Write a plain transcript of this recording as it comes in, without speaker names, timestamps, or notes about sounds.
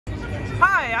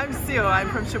Hi, I'm Sue. I'm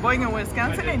from Sheboygan,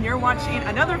 Wisconsin, and you're watching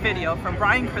another video from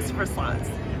Brian Christopher Slots.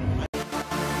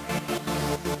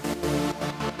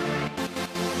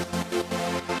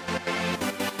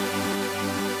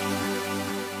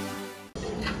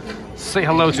 Say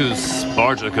hello to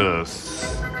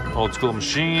Spartacus. Old school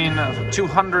machine,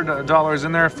 $200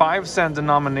 in there, 5-cent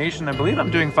denomination. I believe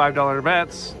I'm doing $5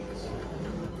 bets.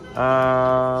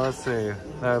 Let's see.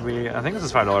 That would be, I think this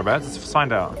is $5 bets. Let's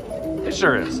find out. It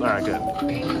sure is. All right, good.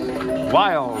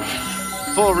 Wild.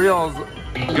 Full reels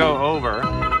go over.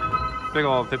 Big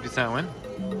old 50-cent win.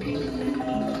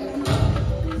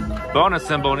 Bonus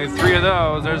symbol. Need 3 of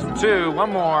those. There's 2.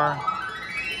 One more.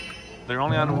 They're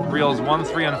only on reels 1,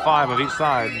 3, and 5 of each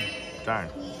side. Darn.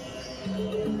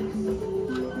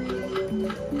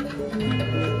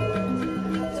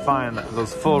 Let's find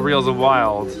those full reels of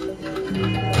wild.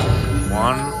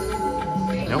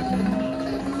 1. Nope.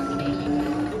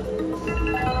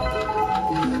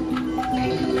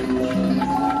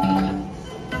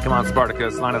 Come on,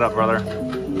 Spartacus. Line it up, brother.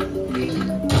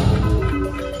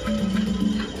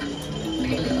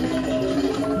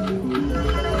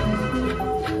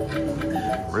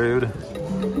 Rude.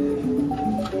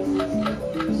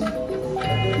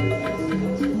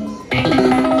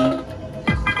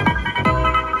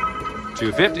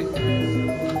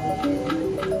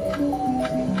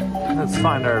 $250. Let's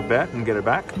find our bet and get it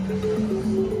back.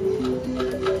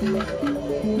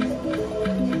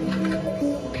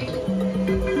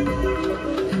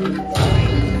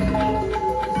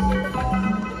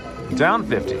 Down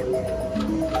 50.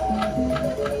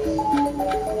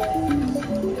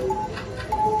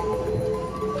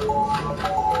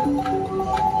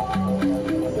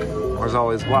 There's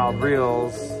always wild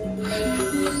reels.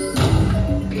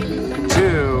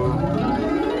 2.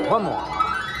 One more.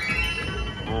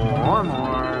 One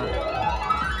more.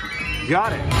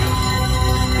 Got it.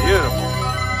 Beautiful.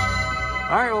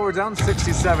 All right, well, we're down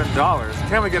 $67.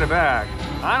 Can we get it back?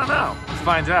 I don't know. Let's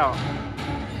find out.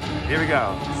 Here we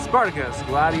go. Spartacus,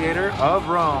 Gladiator of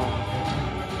Rome.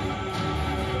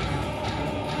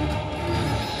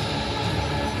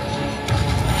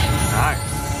 Nice.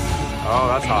 Oh,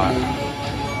 that's hot.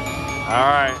 All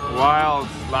right,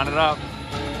 wilds, line it up.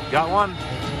 Got one.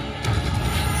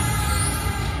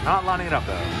 Not lining it up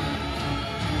though.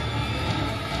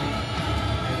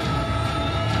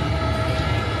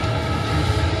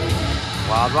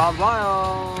 Wild, wild,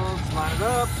 wilds, line it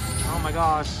up. Oh my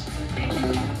gosh.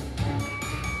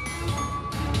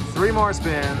 3 more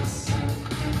spins.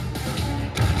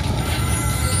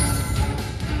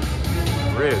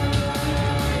 Rude.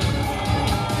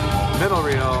 Middle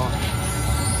reel.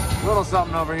 Little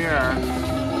something over here.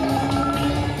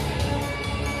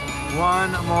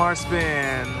 1 more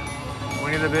spin.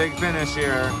 We need a big finish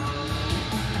here.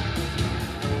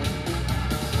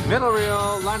 Middle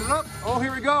reel. Line it up. Oh,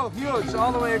 here we go. Huge.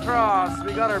 All the way across.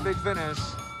 We got our big finish.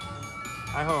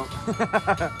 I hope.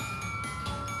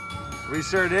 We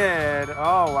sure did.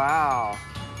 Oh, wow.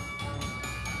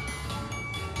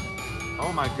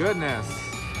 Oh, my goodness.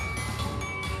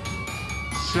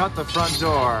 Shut the front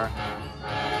door.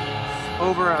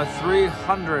 Over a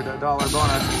 $300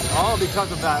 bonus. All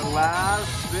because of that last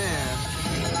spin.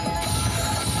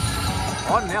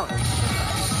 Oh, nailed it.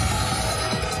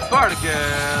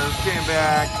 Spartacus came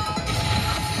back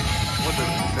with a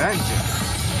vengeance.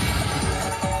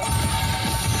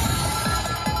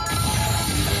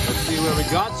 See where we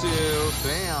got to.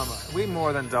 Bam. We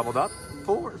more than doubled up.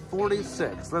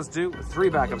 446. Let's do 3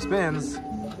 backup spins.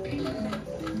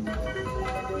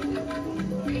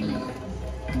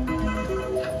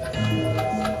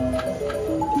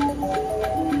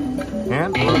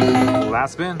 And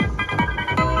last spin.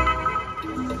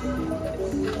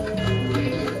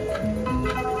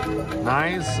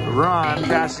 Nice run.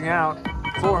 Cashing out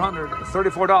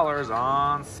 $434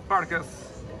 on Spartacus.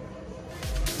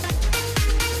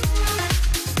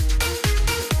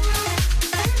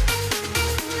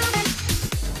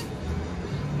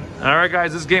 All right,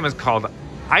 guys, this game is called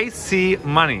Icy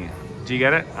Money. Do you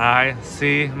get it?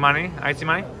 Icy Money? Icy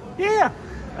Money? Yeah.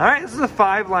 All right, this is a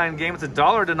 5-line game. It's a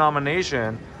 $1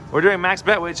 denomination. We're doing max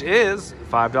bet, which is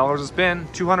 $5 a spin,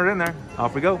 200 in there.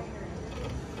 Off we go.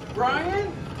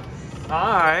 Brian?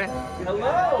 Hi.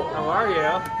 Hello. How are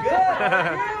you? Good.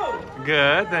 How are you?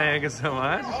 Good. Thank you so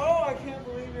much. Oh, I can't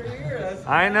believe you're here. That's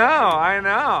I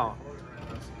know.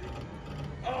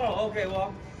 Oh, okay,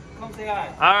 well, come say hi.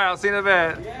 All right, I'll see you in a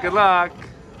bit. Yeah. Good luck.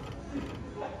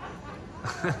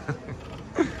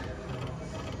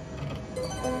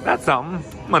 That's something.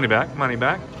 Money back, money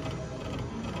back.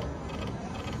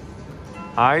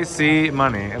 I see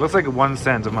money. It looks like 1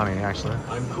 cent of money, actually.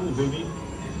 I'm cool, baby.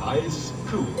 Ice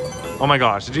Oh my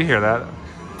gosh, did you hear that?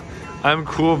 I'm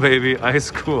cool, baby,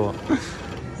 ice cool.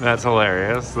 That's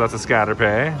hilarious. That's a scatter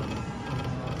pay.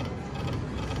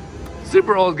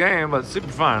 Super old game, but super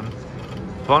fun.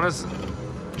 Bonus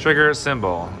trigger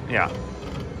symbol. Yeah.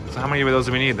 So how many of those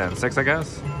do we need then? 6, I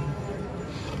guess?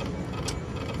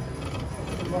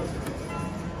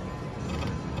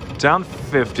 Down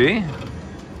 50.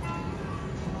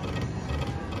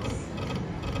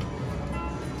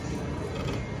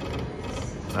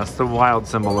 That's the wild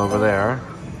symbol over there.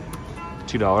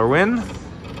 $2 win.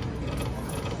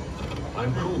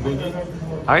 I'm cool, baby.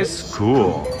 Ice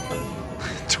cool.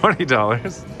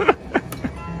 $20.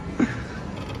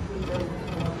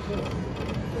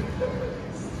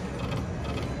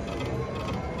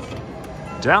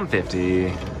 Down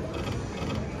 50.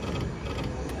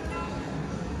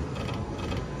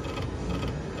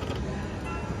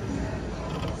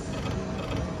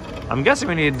 I'm guessing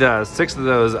we need 6 of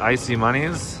those icy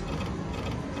monies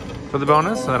for the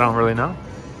bonus. I don't really know.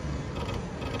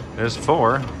 There's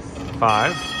 4,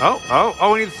 5.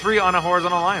 Oh, we need 3 on a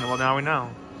horizontal line. Well, now we know.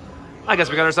 I guess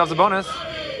we got ourselves a bonus.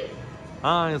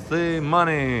 Icy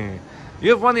money.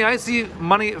 You have won the icy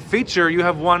money feature. You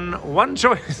have won one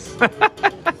choice.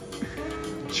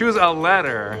 Choose a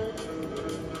letter.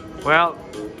 Well,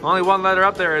 only one letter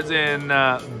up there is in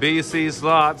BC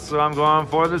slots, so I'm going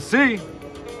for the C.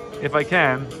 If I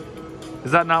can.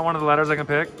 Is that not one of the letters I can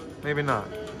pick? Maybe not.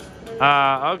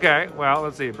 Okay, well,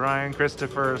 let's see. Brian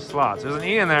Christopher slots. There's an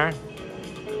E in there.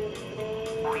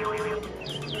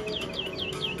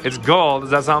 It's gold. Is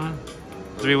that something?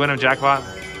 Did we win a jackpot?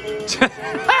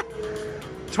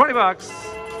 20 bucks.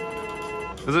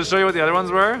 Does it show you what the other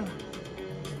ones were?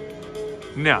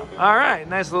 No. All right,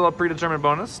 nice little predetermined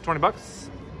bonus. 20 bucks.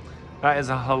 That is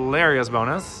a hilarious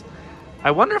bonus.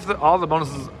 I wonder if all the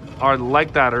bonuses are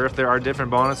like that, or if there are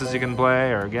different bonuses you can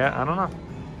play or get. I don't know.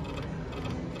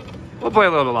 We'll play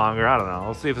a little bit longer. I don't know.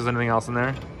 We'll see if there's anything else in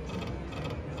there.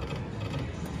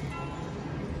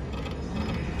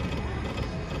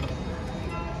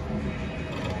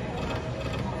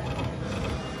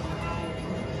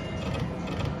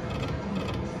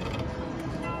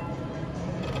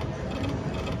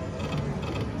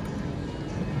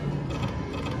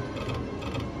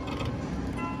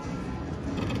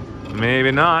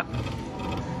 Maybe not.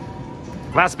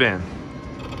 Last spin.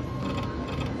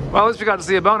 Well, at least we got to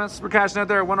see a bonus. We're cashing out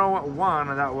there at 101,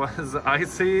 and that was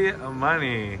icy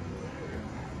money.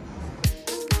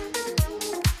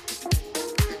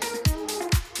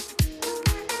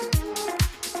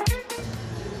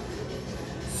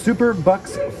 Super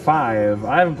Bucks 5.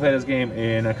 I haven't played this game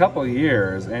in a couple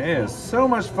years, and it is so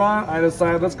much fun. I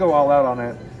decided let's go all out on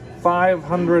it.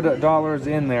 $500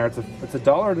 in there. It's a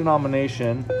dollar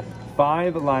denomination.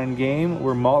 5-line game.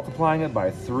 We're multiplying it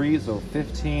by 3, so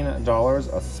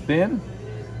 $15 a spin.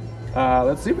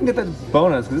 Let's see if we can get that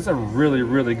bonus, because it's a really,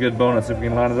 really good bonus if we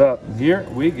can line it up. Here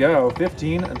we go,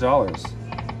 $15.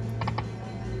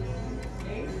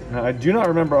 Now, I do not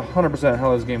remember 100%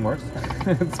 how this game works.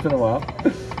 It's been a while.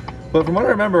 But from what I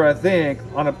remember, I think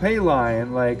on a pay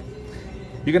line, like,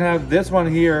 you can have this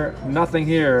one here, nothing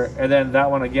here, and then that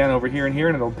one again over here and here,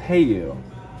 and it'll pay you.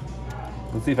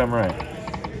 Let's see if I'm right.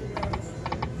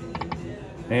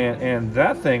 And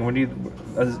that thing, when you,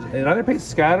 it either pays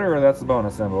scatter or that's the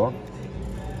bonus symbol.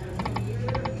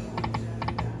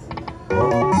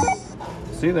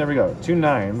 See, there we go. 2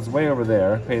 9s, way over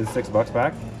there. Pays $6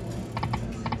 back.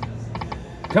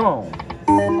 Come on.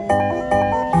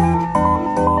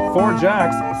 4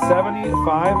 jacks,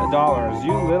 $75.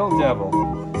 You little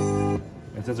devil.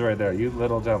 It says it right there, you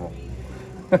little devil.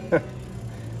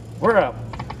 We're up.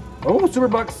 Oh, Super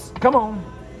Bucks, come on.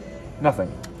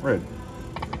 Nothing. Rude.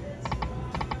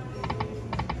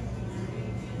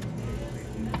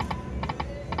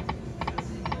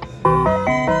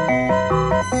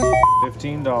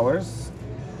 $15.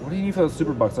 What do you need for those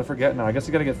Super Bucks? I forget now. I guess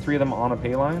you gotta get 3 of them on a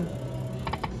pay line.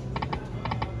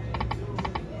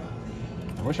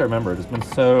 I wish I remembered. It's been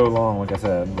so long, like I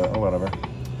said, but oh, whatever.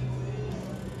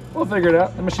 We'll figure it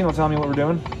out. The machine will tell me what we're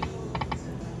doing.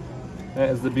 That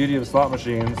is the beauty of slot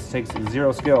machines. It takes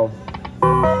 0 skill.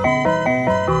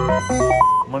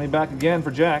 Money back again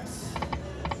for jacks.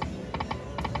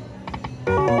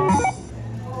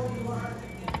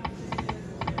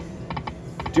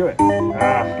 Do it.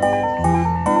 Ah.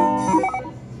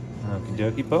 Okie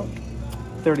dokie poke.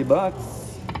 30 bucks.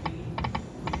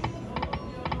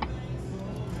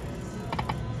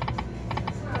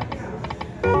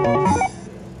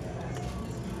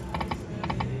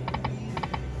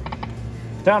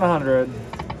 Down 100.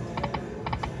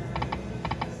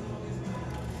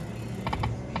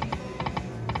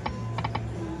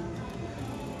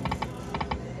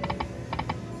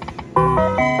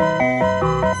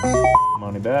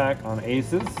 money back on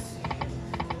aces.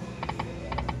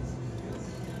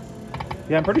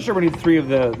 Yeah, I'm pretty sure we need 3 of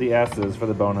the S's for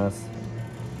the bonus.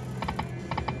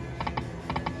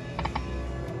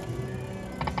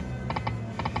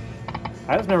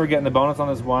 I just remember getting the bonus on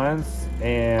this once,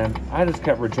 and I just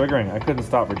kept retriggering. I couldn't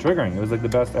stop retriggering. It was like the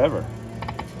best ever.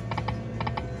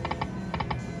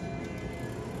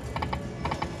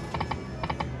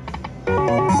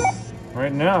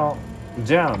 Right now,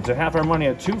 down to half our money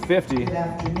at $250. Good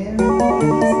afternoon.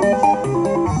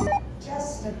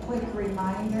 Just a quick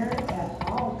reminder that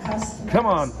all customers... Come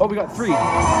on. Oh, we got 3. We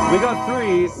got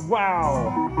 3.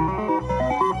 Wow.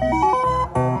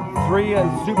 3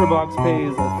 Superbucks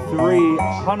pays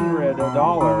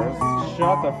 $300.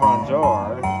 Shut the front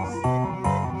door.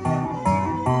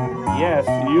 Yes,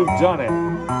 you've done it.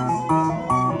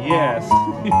 Yes,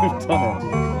 you've done it.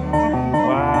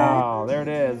 Wow, there it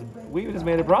is. We just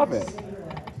made a profit.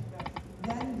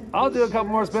 I'll do a couple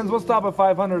more spins. We'll stop at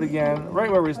 500 again, right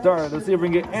where we started. Let's see if we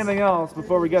can get anything else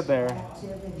before we get there.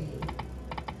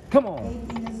 Come on.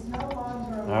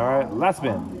 All right, last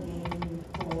spin.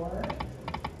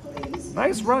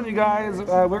 Nice run, you guys.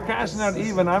 We're cashing out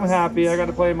even. I'm happy. I got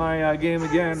to play my game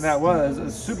again. That was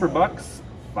Superbucks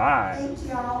 5. Thank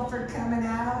you all for coming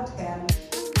out and...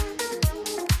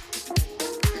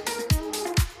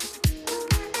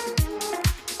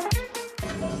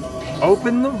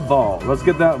 Open the vault. Let's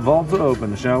get that vault to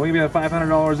open, shall we? We have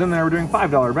 $500 in there. We're doing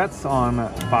 $5 bets on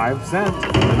 5-cent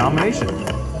denomination.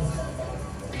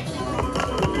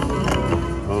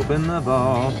 Open the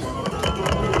vault.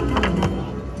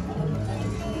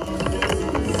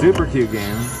 Super cute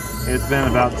game. It's been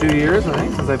about 2 years, I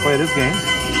think, since I played this game.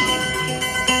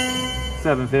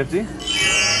 $7.50.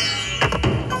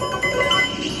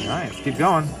 Nice. Keep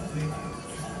going.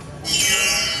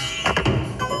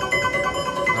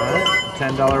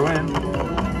 $10 win.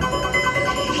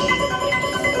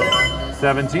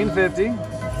 $17.50.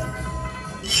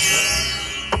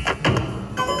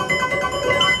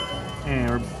 And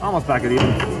we're almost back at even.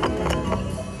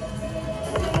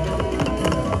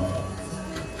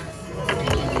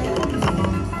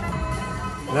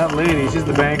 That lady, she's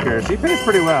the banker. She pays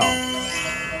pretty well.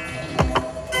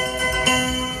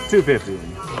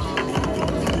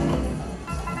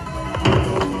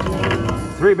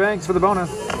 $2.50. 3 banks for the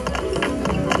bonus.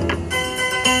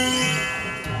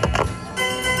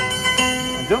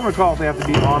 I don't recall if they have to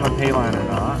be on a pay line or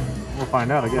not. We'll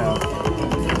find out, I guess.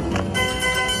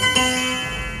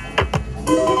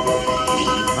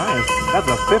 Nice. That's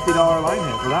a $50 line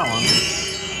hit for that one.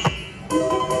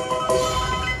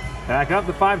 Back up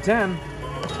to 510.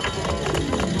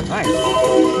 Nice.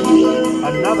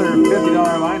 Another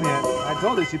 $50 line hit. I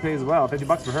told you she pays well.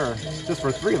 $50 for her. Just for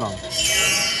 3 of them.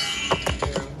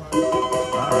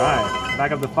 All right.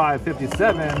 Back up to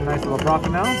 557. Nice little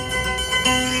profit now.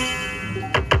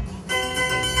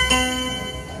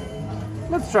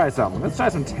 Let's try something. Let's try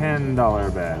some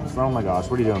 $10 bets. Oh my gosh,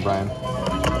 what are you doing, Brian?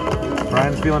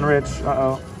 Brian's feeling rich.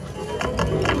 Uh-oh.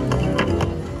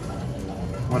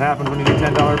 What happens when you do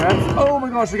 $10 bets? Oh my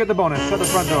gosh, we get the bonus. Shut the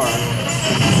front door.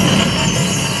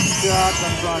 Shut the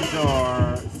front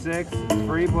door. 6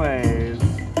 free plays.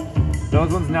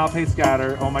 Those ones now pay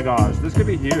scatter. Oh my gosh, this could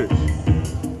be huge.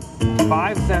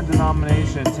 5-cent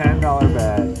denomination, $10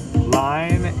 bet.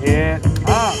 Line it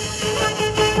up.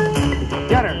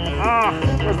 Get her! Ah!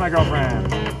 Where's my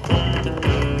girlfriend?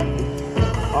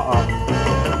 Uh-oh.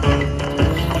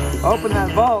 Open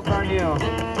that vault, aren't you?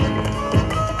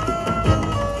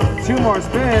 2 more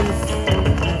spins.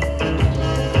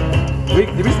 We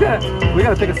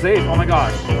gotta take a save. Oh my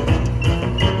gosh.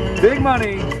 Big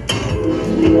money.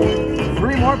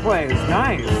 3 more plays.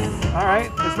 Nice.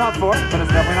 Alright. It's not 4, but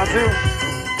it's definitely not 2.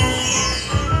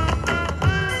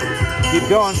 Keep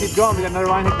going, keep going. We got another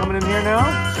line hit coming in here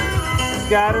now.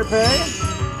 Scatter pay.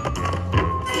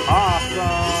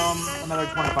 Awesome. Another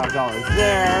 $25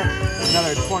 there.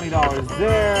 Another $20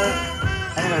 there.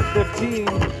 Another 15.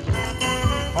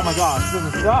 Oh my gosh, it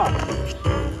doesn't stop.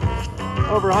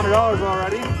 Over $100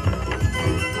 already.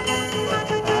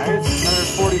 Nice. Another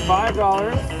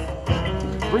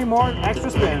 $45. 3 more extra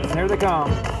spins. Here they come.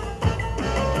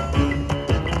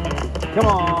 Come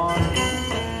on.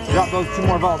 Drop those 2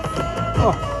 more vaults.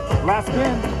 Oh, last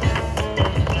spin.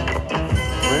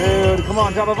 Rude. Come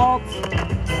on, drop a vault.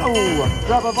 Oh,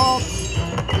 drop a vault.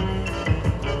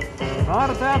 Not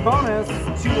a bad bonus.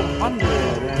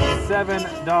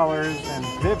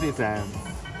 $207.50.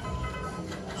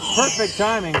 Perfect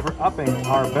timing for upping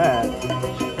our bet,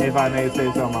 if I may say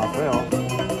so myself.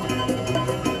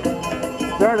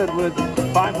 Started with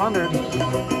 500.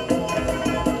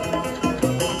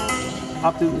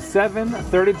 up to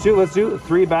 732. Let's do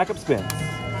 3 backup spins.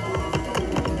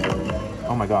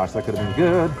 Oh my gosh, that could have been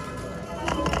good.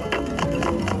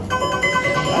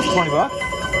 That's 20 bucks.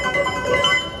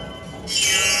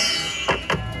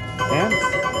 And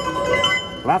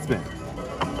last spin.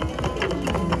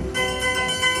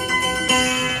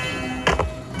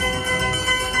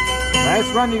 Nice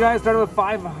run, you guys. Started with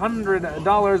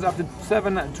 $500 up to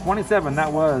 $727.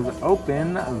 That was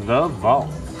Open the Vault.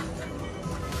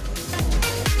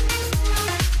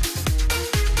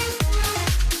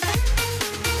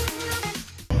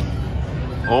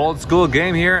 Old school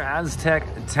game here, Aztec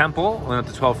Temple. Went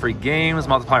up to 12 free games,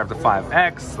 multiplier up to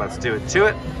 5x. Let's do it to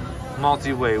it.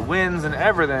 Multi-way wins and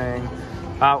everything.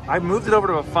 I moved it over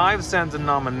to a 5-cent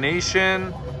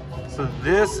denomination. So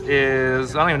this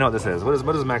is, I don't even know what this is. What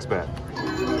is max bet?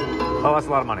 Oh, that's a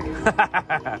lot of money.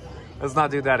 Let's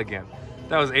not do that again.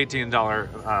 That was $18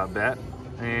 bet.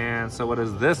 And so what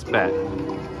is this bet?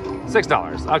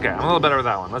 $6. Okay, I'm a little better with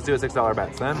that one. Let's do a $6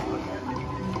 bets then.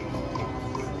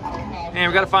 And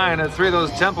we gotta find 3 of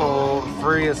those temple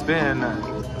free spin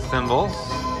symbols.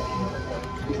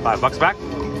 $5 back.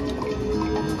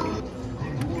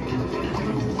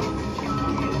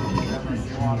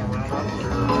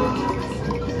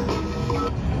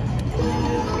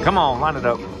 Come on, line it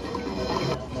up.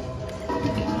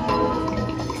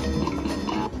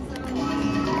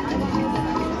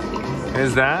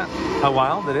 Is that a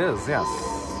wild? It is, yes.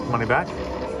 Money back.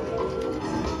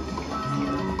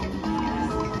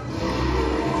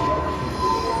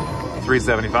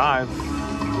 $3.75.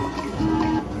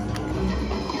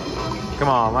 Come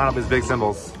on, line up these big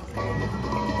symbols.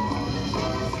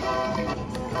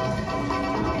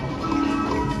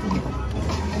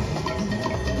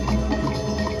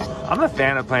 I'm a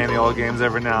fan of playing the old games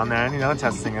every now and then, you know,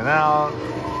 testing it out.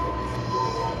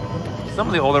 Some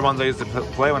of the older ones I used to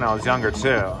play when I was younger too,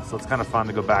 so it's kind of fun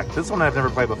to go back. This one I've never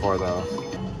played before though.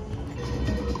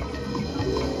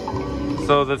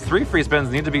 So the 3 free spins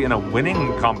need to be in a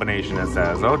winning combination, it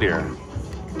says. Oh dear.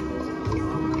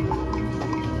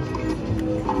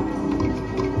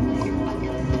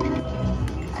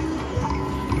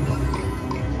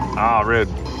 Ah, rude.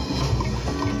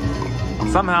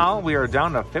 Somehow we are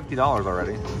down to $50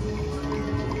 already.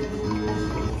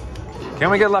 Can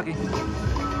we get lucky?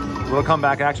 Little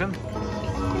comeback action.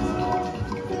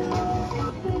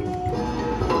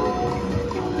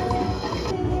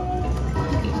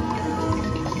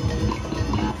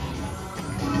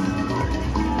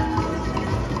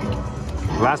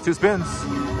 Last 2 spins.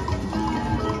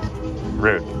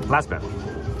 Rude. Last spin.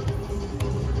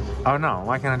 Oh no,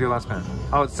 why can't I do last spin?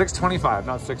 Oh, it's $6.25,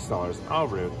 not $6. Oh,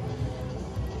 rude.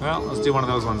 Well, let's do one of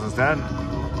those ones instead.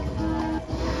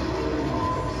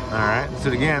 All right, let's do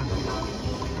it again.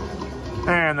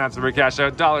 And that's a recash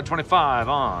out, $1.25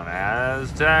 on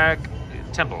Aztec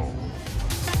Temple.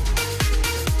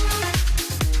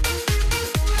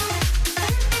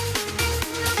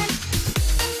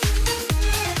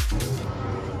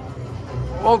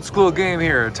 Old school game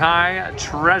here, Thai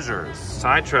Treasures.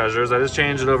 Thai Treasures, I just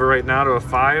changed it over right now to a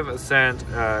 5-cent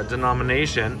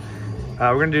denomination.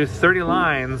 We're gonna do 30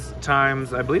 lines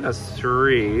times, I believe that's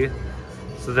 3.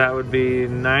 So that would be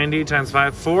 90 times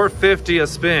 5, $4.50 a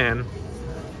spin.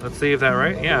 Let's see if that's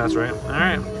right. Yeah, that's right. All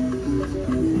right.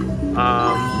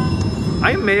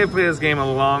 I may have played this game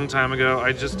a long time ago.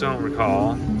 I just don't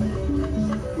recall.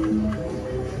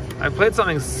 I played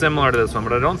something similar to this one,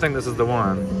 but I don't think this is the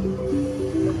one.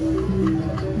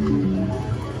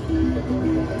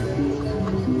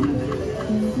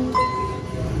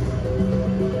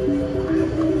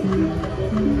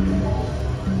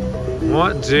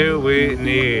 What do we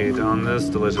need on this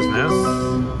deliciousness?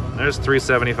 There's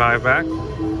 $3.75 back.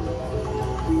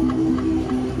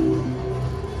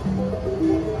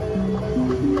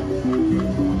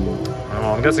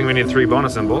 Well, I'm guessing we need 3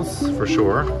 bonus symbols for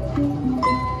sure.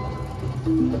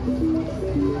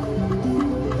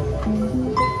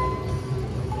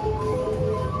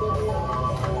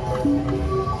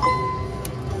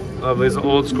 Love these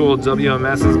old school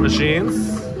WMS's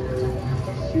machines.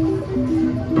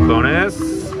 Bonus.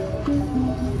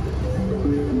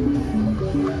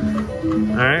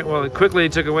 All right, well, it quickly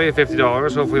took away $50.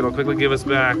 Hopefully it'll quickly give us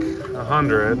back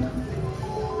 $100.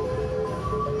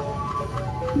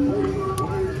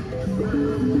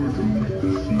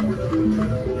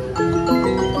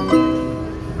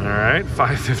 All right,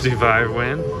 $5.55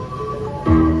 win.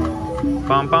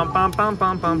 Bum, bum, bum, bum,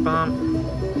 bum, bum, bum.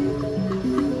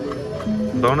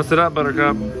 Bonus it up,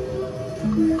 Buttercup.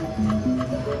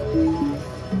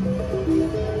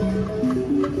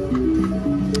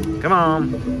 Come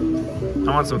on. I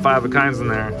want some 5 of kinds in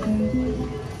there.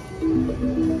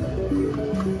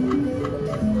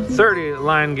 30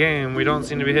 line game. We don't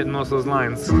seem to be hitting most of those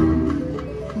lines.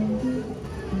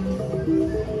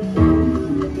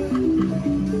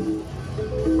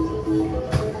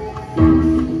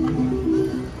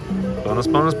 Bonus,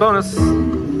 bonus, bonus.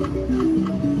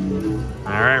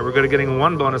 All right, we're good at getting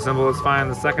one bonus symbol. Let's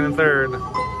find the second and third.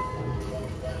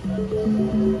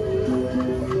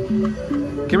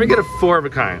 Can we get a 4 of a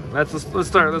kind? Let's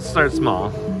start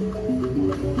small.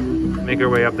 Make our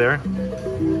way up there.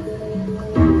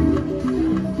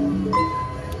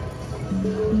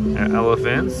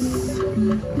 Elephants.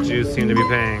 Jews seem to be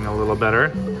paying a little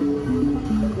better.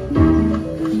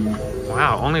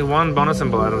 Wow, only one bonus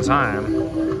symbol at a time.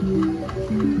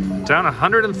 Down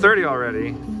 130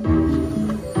 already.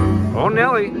 Oh,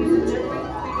 Nelly.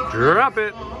 Drop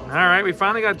it. All right, we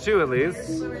finally got 2 at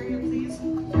least.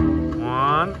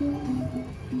 1.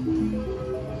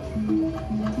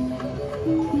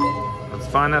 Let's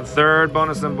find that third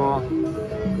bonus symbol.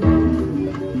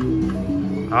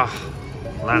 Ah,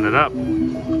 landed up.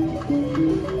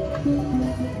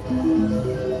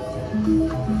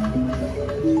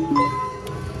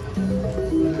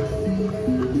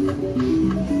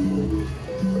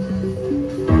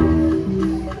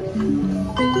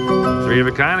 Three of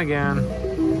a kind again.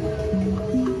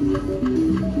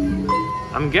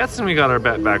 I'm guessing we got our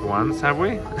bet back once, have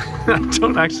we? I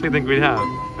don't actually think we have.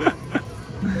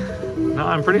 No,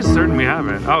 I'm pretty certain we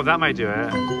haven't. Oh, that might do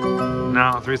it.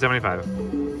 No, 375.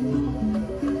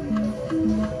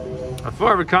 A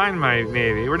 4 of a kind might,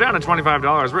 maybe. We're down to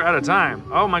 $25. We're out of time.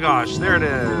 Oh my gosh, there it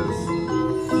is.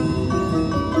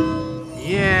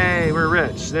 Yay, we're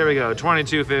rich. There we go,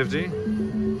 $22.50.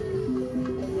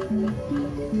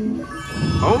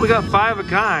 Oh, we got 5 of a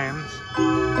kind.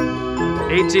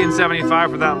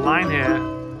 $18.75 for that line hit.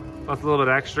 Plus a little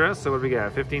bit extra. So what do we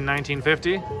get?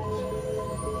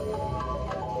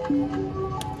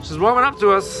 $15.19.50. She's warming up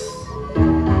to us.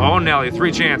 Oh, Nelly,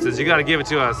 3 chances. You got to give it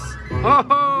to us.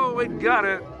 Oh, we got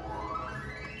it.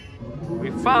 We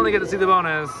finally get to see the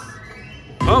bonus.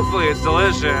 Hopefully it's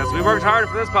delicious. We worked hard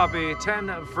for this puppy.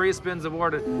 10 free spins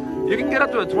awarded. You can get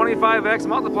up to a 25x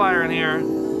multiplier in here.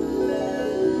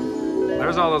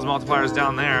 There's all those multipliers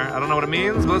down there. I don't know what it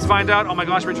means, but let's find out. Oh my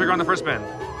gosh, we trigger on the first spin.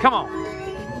 Come on.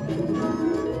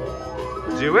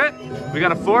 Do it. We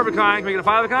got a 4 of a kind. Can we get a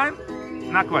 5 of a kind?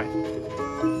 Not quite.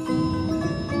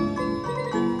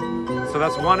 So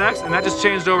that's 1x, and that just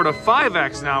changed over to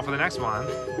 5x now for the next one.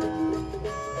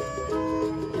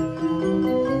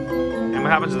 And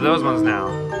what happens to those ones now?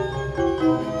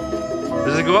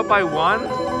 Does it go up by 1?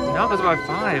 No, it goes up by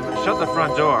 5. Shut the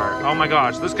front door. Oh my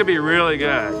gosh, this could be really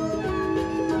good.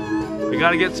 We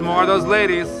gotta get some more of those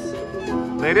ladies.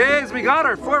 Ladies, we got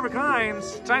her, 4 of a kind,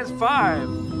 times 5.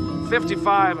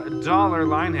 $55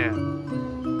 line hit.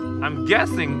 I'm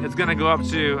guessing it's gonna go up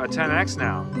to a 10x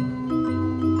now.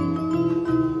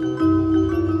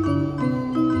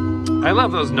 I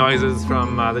love those noises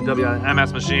from the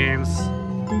WMS machines.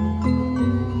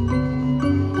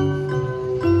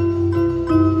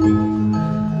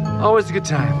 Always a good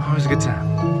time, always a good time.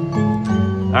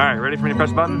 All right, ready for me to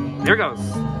press the button? Here it goes.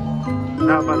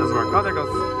 No, button doesn't work. Oh, there it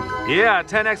goes. Yeah,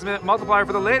 10x multiplier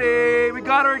for the lady. We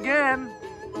got her again.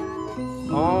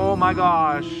 Oh my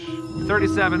gosh.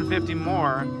 37.50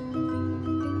 more.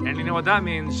 And you know what that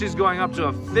means? She's going up to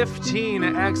a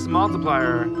 15x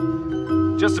multiplier.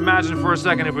 Just imagine for a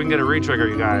second if we can get a re-trigger,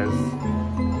 you guys.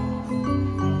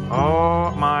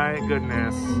 Oh my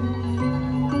goodness.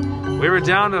 We were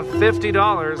down to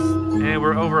 $50 and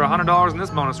we're over $100 in this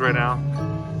bonus right now.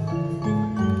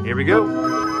 Here we go.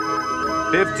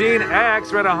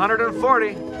 15x, we're at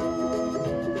 140.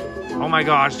 Oh my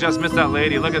gosh, just missed that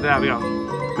lady. Look at that. We got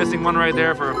missing one right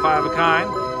there for a 5 of a kind.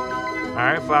 All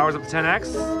right, flowers up to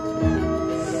 10x.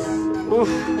 Oof,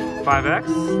 5x.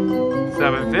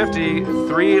 750.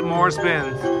 3 more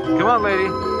spins. Come on, lady.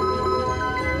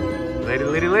 Lady,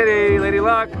 lady, lady, lady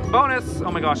luck. Bonus.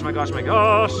 Oh my gosh, oh my gosh, oh my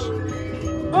gosh.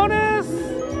 Bonus.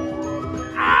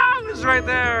 Ah, it was right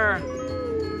there.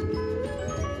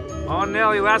 Oh,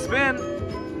 Nelly, last spin.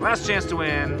 Last chance to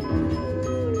win.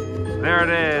 There it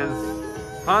is.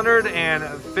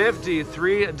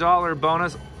 $153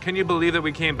 bonus. Can you believe that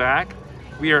we came back?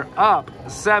 We are up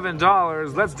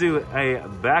 $7. Let's do a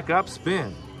backup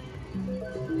spin.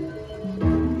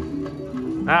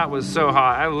 That was so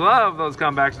hot. I love those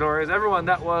comeback stories. Everyone,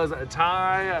 that was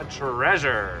Thai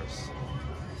Treasures.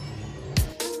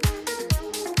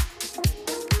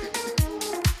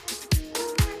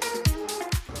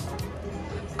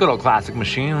 Good old classic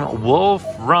machine. Wolf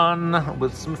Run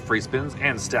with some free spins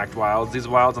and stacked wilds. These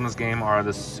wilds on this game are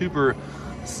the super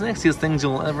sexiest things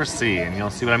you'll ever see, and you'll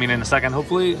see what I mean in a second.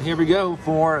 Hopefully, here we go,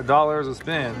 $4 a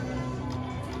spin.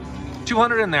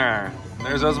 200 in there.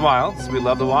 There's those wilds. We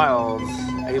love the wilds.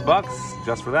 $8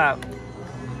 just for that.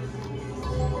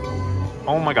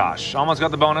 Oh my gosh, almost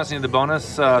got the bonus. You need the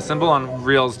bonus symbol on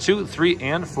reels 2, 3,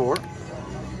 and 4.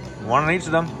 One on each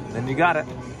of them, then you got it.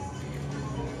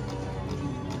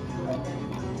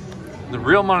 The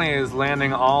real money is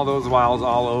landing all those wilds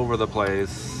all over the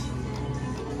place.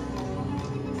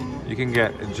 You can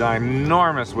get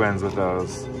ginormous wins with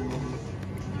those.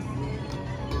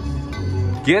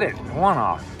 Get it, one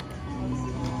off.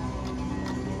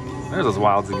 There's those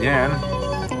wilds again.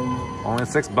 Only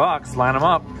 $6, line them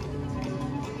up.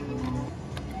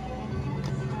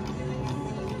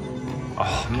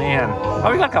 Oh man,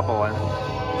 oh we got a couple in.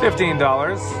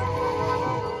 $15.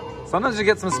 Sometimes you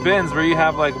get some spins where you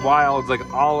have like wilds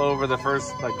like all over the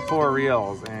first like 4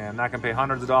 reels, and that can pay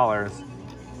hundreds of dollars.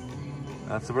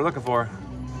 That's what we're looking for.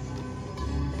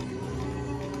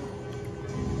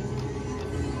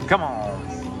 Come on.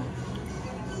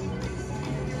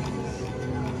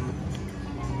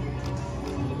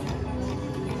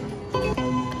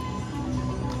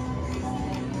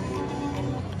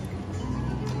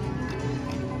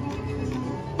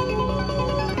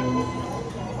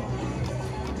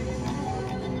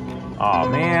 Oh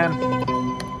man,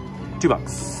 $2.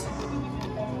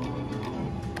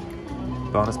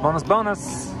 Bonus, bonus,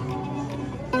 bonus.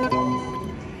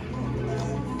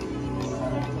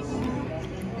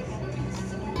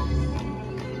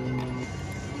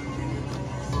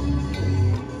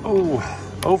 Oh,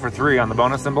 0 for 3 on the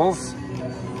bonus symbols.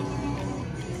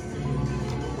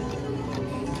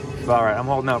 It's all right, I'm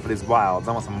holding out for these wilds.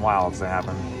 I want some wilds to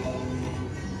happen.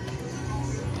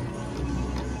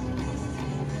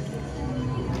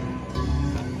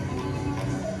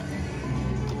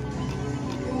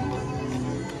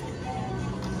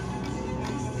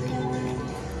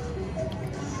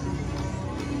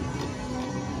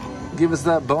 Give us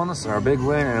that bonus, our big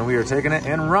win, and we are taking it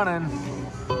and running.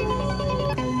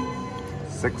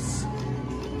 6.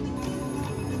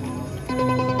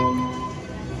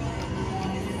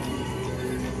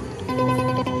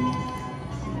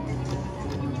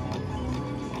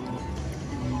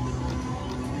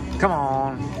 Come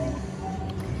on.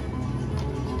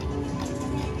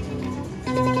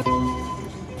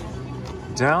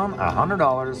 Down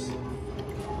 $100.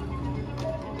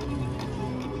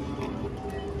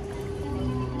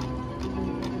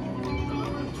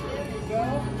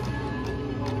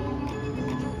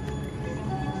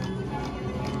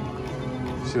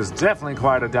 She was definitely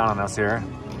quieted down on us here.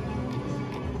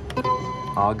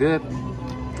 All good.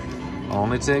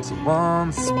 Only takes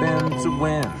 1 spin to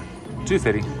win.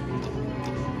 $2.50.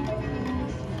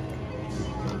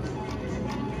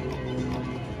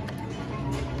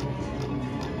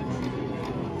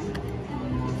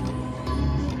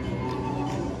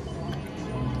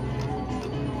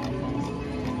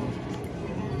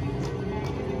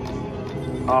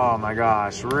 Oh my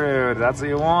gosh, rude. That's what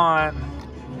you want.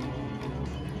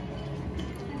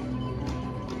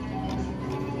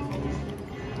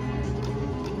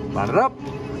 Line it up.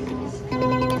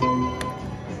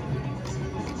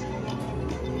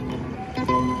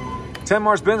 Ten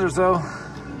more spins or so.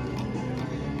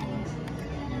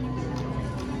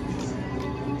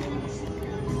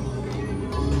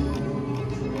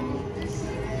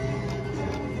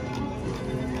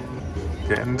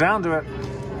 Getting down to it.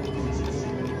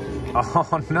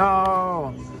 Oh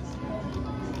no.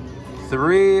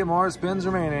 3 more spins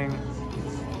remaining.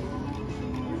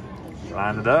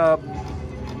 Line it up.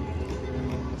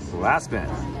 Last spin.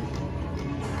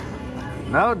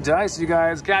 No dice, you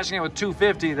guys. Cashing it with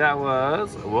 $2.50. That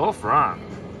was Wolf Run.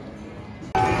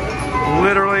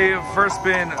 Literally, first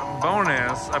spin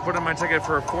bonus. I put in my ticket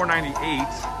for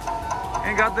 $4.98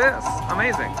 and got this.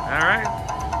 Amazing. All right.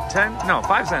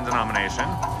 5-cent denomination.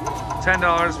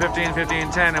 $10, 15,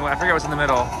 15, 10, and I forget what's in the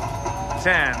middle.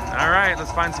 10. All right,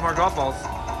 let's find some more golf balls.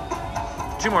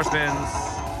 2 more spins.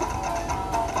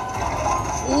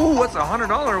 Ooh, what's a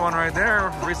 $100 one right there?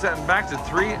 Resetting back to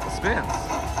 3 spins.